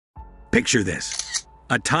Picture this: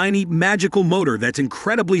 a tiny, magical motor that's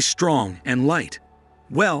incredibly strong and light.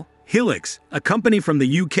 Well, Helix, a company from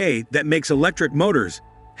the UK that makes electric motors,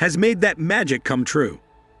 has made that magic come true.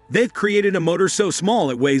 They've created a motor so small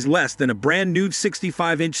it weighs less than a brand new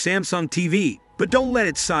 65-inch Samsung TV, but don't let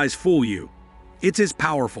its size fool you. It's as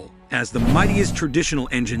powerful as the mightiest traditional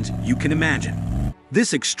engines you can imagine.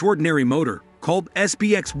 This extraordinary motor, called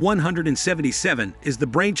SPX 177, is the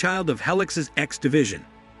brainchild of Helix's X division,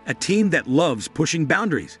 a team that loves pushing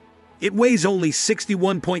boundaries. It weighs only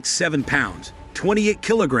 61.7 pounds, 28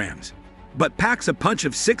 kilograms, but packs a punch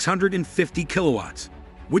of 650 kilowatts,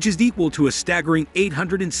 which is equal to a staggering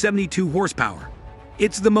 872 horsepower.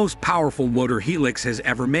 It's the most powerful motor Helix has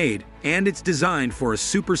ever made, and it's designed for a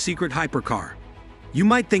super-secret hypercar. You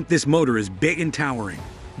might think this motor is big and towering,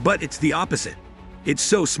 but it's the opposite. It's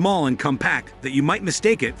so small and compact that you might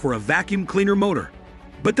mistake it for a vacuum cleaner motor.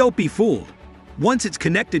 But don't be fooled. Once it's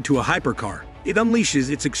connected to a hypercar, it unleashes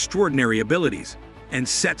its extraordinary abilities and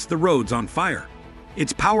sets the roads on fire.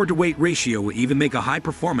 Its power-to-weight ratio will even make a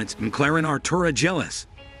high-performance McLaren Artura jealous.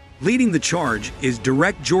 Leading the charge is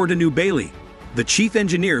Direct Jordanou-Bailey, the chief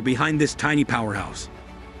engineer behind this tiny powerhouse.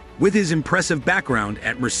 With his impressive background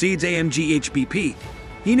at Mercedes-AMG HPP,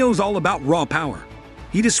 he knows all about raw power.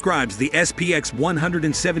 He describes the SPX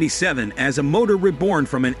 177 as a motor reborn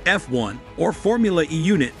from an F1 or Formula E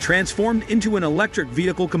unit transformed into an electric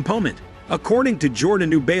vehicle component. According to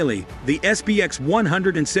Jordanou-Bailey, the SPX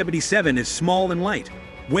 177 is small and light,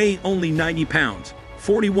 weighing only 90 pounds,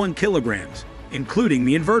 41 kilograms, including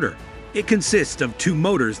the inverter. It consists of two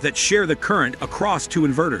motors that share the current across two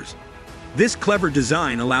inverters. This clever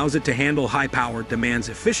design allows it to handle high power demands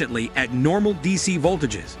efficiently at normal DC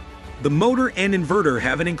voltages. The motor and inverter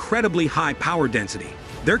have an incredibly high power density.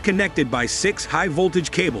 They're connected by 6 high-voltage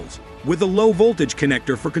cables, with a low-voltage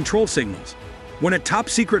connector for control signals. When a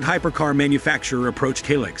top-secret hypercar manufacturer approached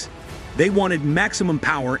Helix, they wanted maximum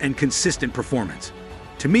power and consistent performance.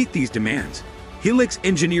 To meet these demands, Helix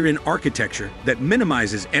engineered an architecture that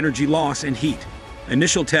minimizes energy loss and heat.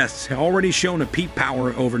 Initial tests have already shown a peak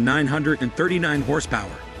power over 939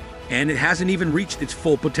 horsepower, and it hasn't even reached its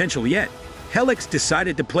full potential yet. Helix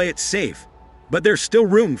decided to play it safe, but there's still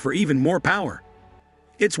room for even more power.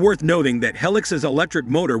 It's worth noting that Helix's electric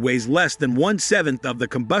motor weighs less than 1/7 of the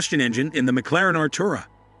combustion engine in the McLaren Artura,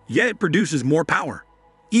 yet it produces more power.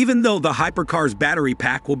 Even though the hypercar's battery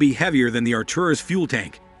pack will be heavier than the Artura's fuel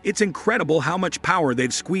tank, it's incredible how much power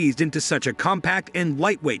they've squeezed into such a compact and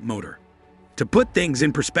lightweight motor. To put things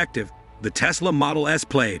in perspective, the Tesla Model S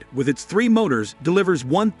Plaid, with its 3 motors, delivers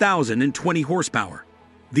 1,020 horsepower.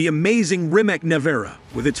 The amazing Rimac Nevera,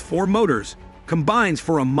 with its 4 motors, combines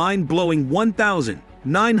for a mind-blowing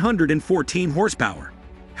 1,914 horsepower.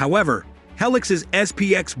 However, Helix's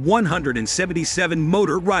SPX 177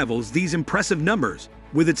 motor rivals these impressive numbers,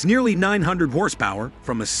 with its nearly 900 horsepower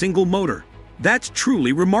from a single motor. That's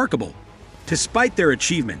truly remarkable. Despite their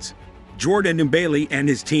achievements, Jordanou-Bailey and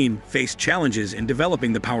his team faced challenges in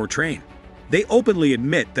developing the powertrain. They openly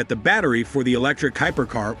admit that the battery for the electric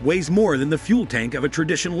hypercar weighs more than the fuel tank of a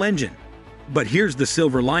traditional engine. But here's the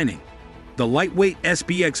silver lining. The lightweight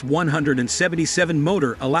SPX 177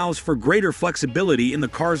 motor allows for greater flexibility in the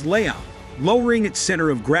car's layout, lowering its center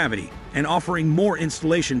of gravity and offering more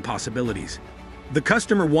installation possibilities. The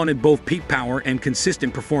customer wanted both peak power and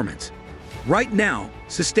consistent performance. Right now,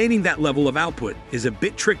 sustaining that level of output is a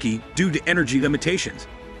bit tricky due to energy limitations.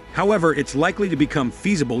 However, it's likely to become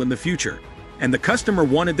feasible in the future, and the customer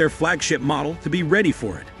wanted their flagship model to be ready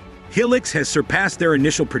for it. Helix has surpassed their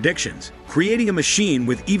initial predictions, creating a machine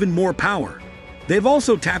with even more power. They've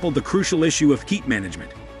also tackled the crucial issue of heat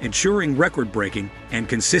management, ensuring record-breaking and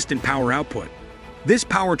consistent power output. This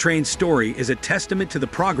powertrain story is a testament to the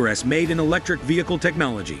progress made in electric vehicle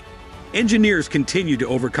technology. Engineers continue to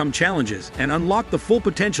overcome challenges and unlock the full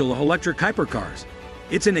potential of electric hypercars.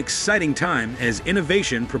 It's an exciting time as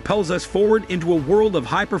innovation propels us forward into a world of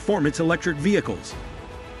high-performance electric vehicles.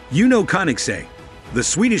 You know Koenigsegg, the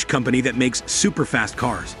Swedish company that makes super-fast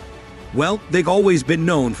cars. Well, they've always been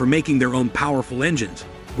known for making their own powerful engines,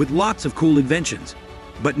 with lots of cool inventions.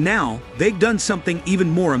 But now, they've done something even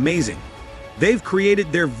more amazing. They've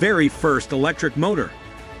created their very first electric motor.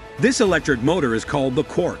 This electric motor is called the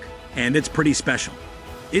Quark, and it's pretty special.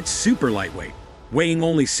 It's super lightweight, weighing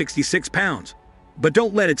only 66 pounds. But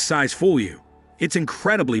don't let its size fool you. It's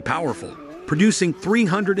incredibly powerful, producing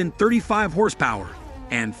 335 horsepower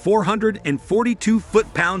and 442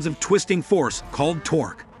 foot-pounds of twisting force called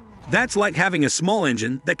torque. That's like having a small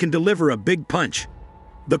engine that can deliver a big punch.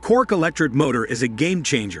 The Quark electric motor is a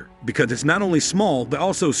game-changer because it's not only small but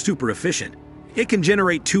also super efficient. It can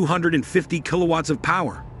generate 250 kilowatts of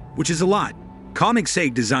power, which is a lot.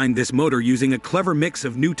 Koenigsegg designed this motor using a clever mix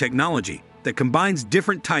of new technology that combines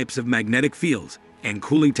different types of magnetic fields and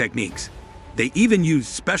cooling techniques. They even used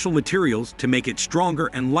special materials to make it stronger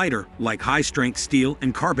and lighter, like high-strength steel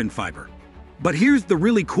and carbon fiber. But here's the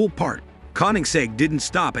really cool part. Koenigsegg didn't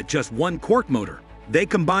stop at just one cork motor. They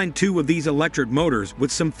combined two of these electric motors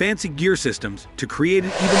with some fancy gear systems to create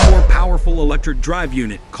an even more powerful electric drive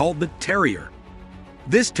unit called the Terrier.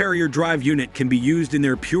 This Terrier drive unit can be used in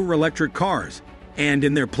their pure electric cars and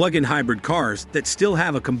in their plug-in hybrid cars that still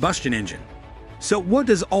have a combustion engine. So what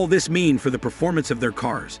does all this mean for the performance of their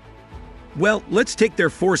cars? Well, let's take their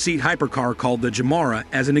four-seat hypercar called the Gemara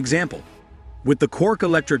as an example. With the cork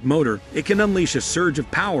electric motor, it can unleash a surge of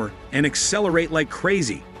power and accelerate like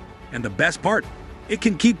crazy. And the best part? It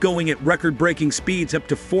can keep going at record-breaking speeds up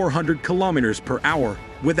to 400 kilometers per hour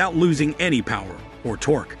without losing any power or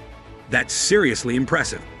torque. That's seriously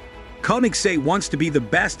impressive. Koenigsegg wants to be the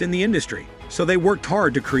best in the industry, so they worked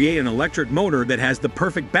hard to create an electric motor that has the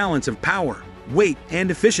perfect balance of power, weight,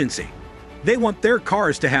 and efficiency. They want their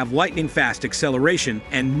cars to have lightning-fast acceleration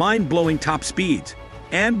and mind-blowing top speeds.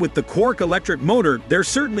 And with the cork electric motor, they're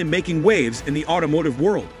certainly making waves in the automotive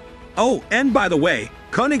world. Oh, and by the way,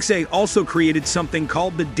 Koenigsegg also created something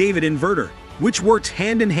called the David inverter, which works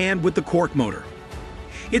hand-in-hand with the cork motor.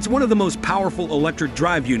 It's one of the most powerful electric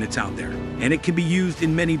drive units out there, and it can be used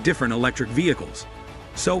in many different electric vehicles.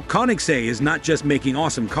 So Koenigsegg is not just making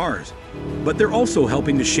awesome cars, but they're also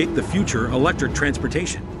helping to shape the future electric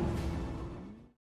transportation.